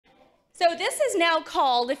So this is now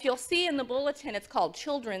called, if you'll see in the bulletin, it's called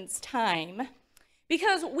Children's Time,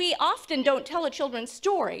 because we often don't tell a children's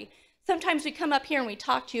story. Sometimes we come up here and we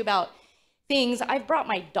talk to you about things. I've brought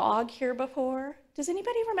my dog here before. Does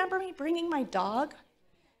anybody remember me bringing my dog?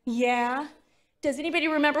 Yeah. Does anybody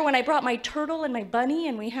remember when I brought my turtle and my bunny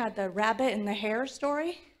and we had the rabbit and the hare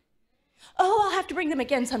story? Oh, I'll have to bring them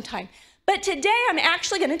again sometime. But today I'm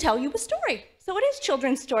actually going to tell you a story. So it is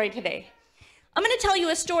children's story today. I'm going to tell you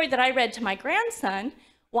a story that I read to my grandson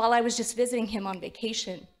while I was just visiting him on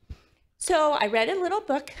vacation. So I read a little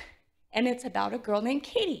book, and it's about a girl named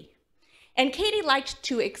Katie. And Katie liked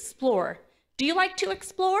to explore. Do you like to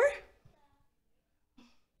explore?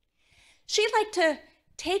 She liked to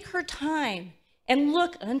take her time and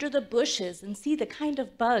look under the bushes and see the kind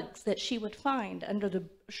of bugs that she would find under the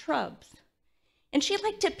shrubs. And she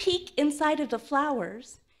liked to peek inside of the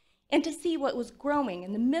flowers and to see what was growing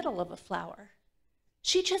in the middle of a flower.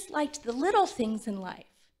 She just liked the little things in life.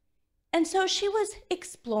 And so she was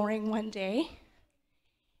exploring one day,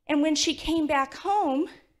 and when she came back home,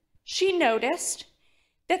 she noticed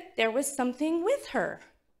that there was something with her.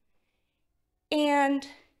 And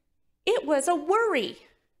it was a worry.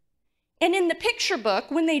 And in the picture book,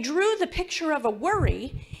 when they drew the picture of a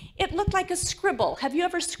worry, it looked like a scribble. Have you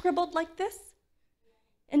ever scribbled like this?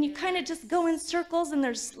 And you kind of just go in circles and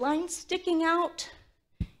there's lines sticking out.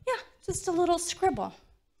 Yeah, just a little scribble.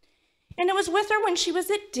 And it was with her when she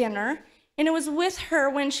was at dinner, and it was with her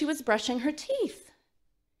when she was brushing her teeth.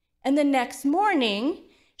 And the next morning,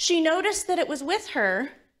 she noticed that it was with her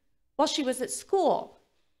while she was at school,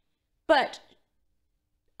 but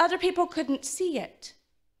other people couldn't see it.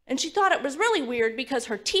 And she thought it was really weird because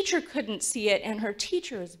her teacher couldn't see it, and her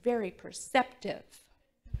teacher is very perceptive.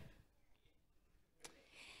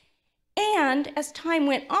 And as time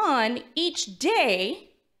went on, each day,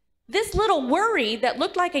 this little worry that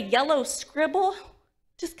looked like a yellow scribble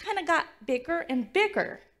just kind of got bigger and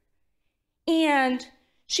bigger. And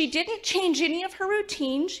she didn't change any of her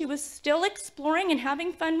routine. She was still exploring and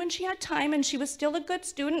having fun when she had time, and she was still a good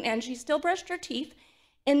student, and she still brushed her teeth.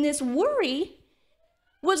 And this worry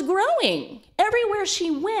was growing. Everywhere she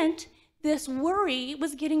went, this worry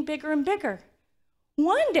was getting bigger and bigger.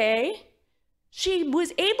 One day, she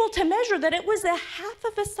was able to measure that it was a half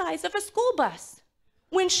of the size of a school bus.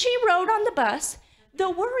 When she rode on the bus, the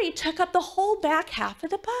worry took up the whole back half of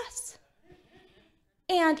the bus.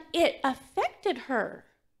 And it affected her.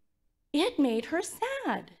 It made her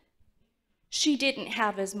sad. She didn't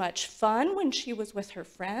have as much fun when she was with her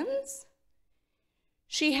friends.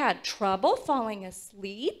 She had trouble falling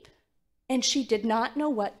asleep, and she did not know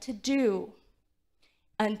what to do.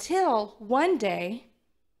 Until one day,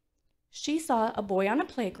 she saw a boy on a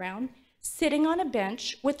playground sitting on a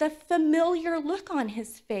bench with a familiar look on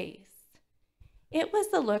his face. It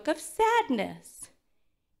was the look of sadness,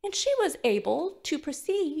 and she was able to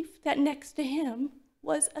perceive that next to him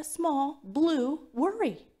was a small blue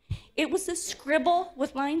worry. It was a scribble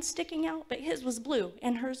with lines sticking out, but his was blue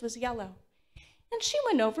and hers was yellow. And she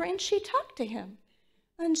went over and she talked to him,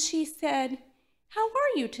 and she said, "How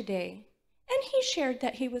are you today?" And he shared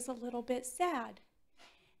that he was a little bit sad.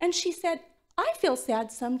 And she said, "I feel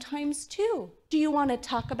sad sometimes too. Do you want to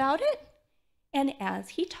talk about it?" And as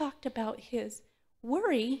he talked about his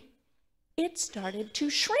worry, it started to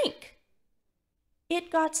shrink.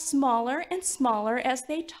 It got smaller and smaller as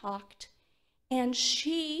they talked, and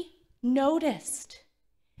she noticed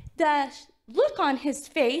the look on his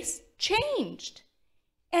face changed,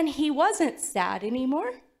 and he wasn't sad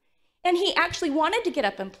anymore, and he actually wanted to get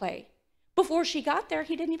up and play. Before she got there,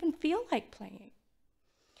 he didn't even feel like playing.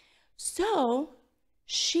 So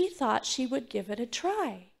she thought she would give it a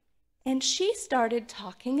try. And she started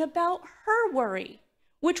talking about her worry,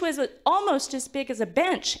 which was almost as big as a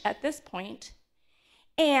bench at this point.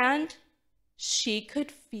 And she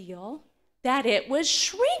could feel that it was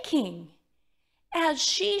shrinking. As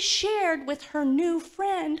she shared with her new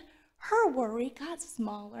friend, her worry got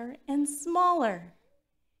smaller and smaller.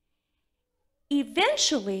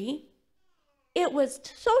 Eventually, it was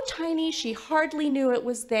so tiny she hardly knew it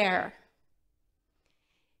was there.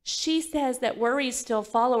 She says that worries still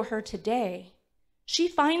follow her today. She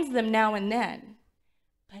finds them now and then,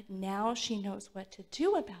 but now she knows what to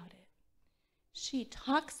do about it. She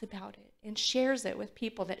talks about it and shares it with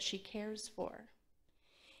people that she cares for.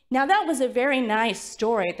 Now, that was a very nice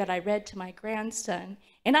story that I read to my grandson,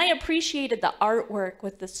 and I appreciated the artwork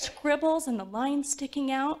with the scribbles and the lines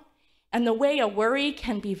sticking out, and the way a worry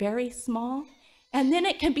can be very small, and then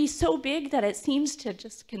it can be so big that it seems to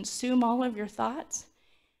just consume all of your thoughts.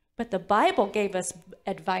 But the Bible gave us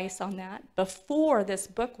advice on that before this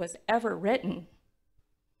book was ever written.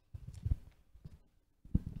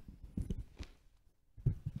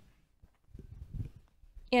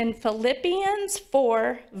 In Philippians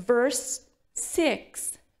 4, verse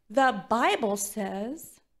 6, the Bible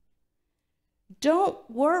says, don't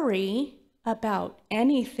worry about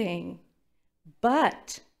anything,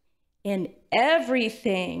 but in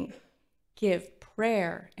everything give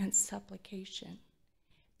prayer and supplication.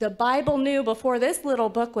 The Bible knew before this little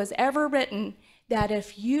book was ever written that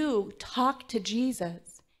if you talk to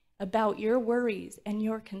Jesus about your worries and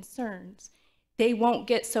your concerns, they won't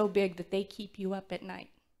get so big that they keep you up at night.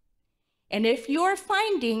 And if you're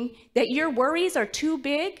finding that your worries are too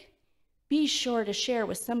big, be sure to share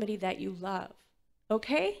with somebody that you love.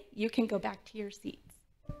 Okay? You can go back to your seats.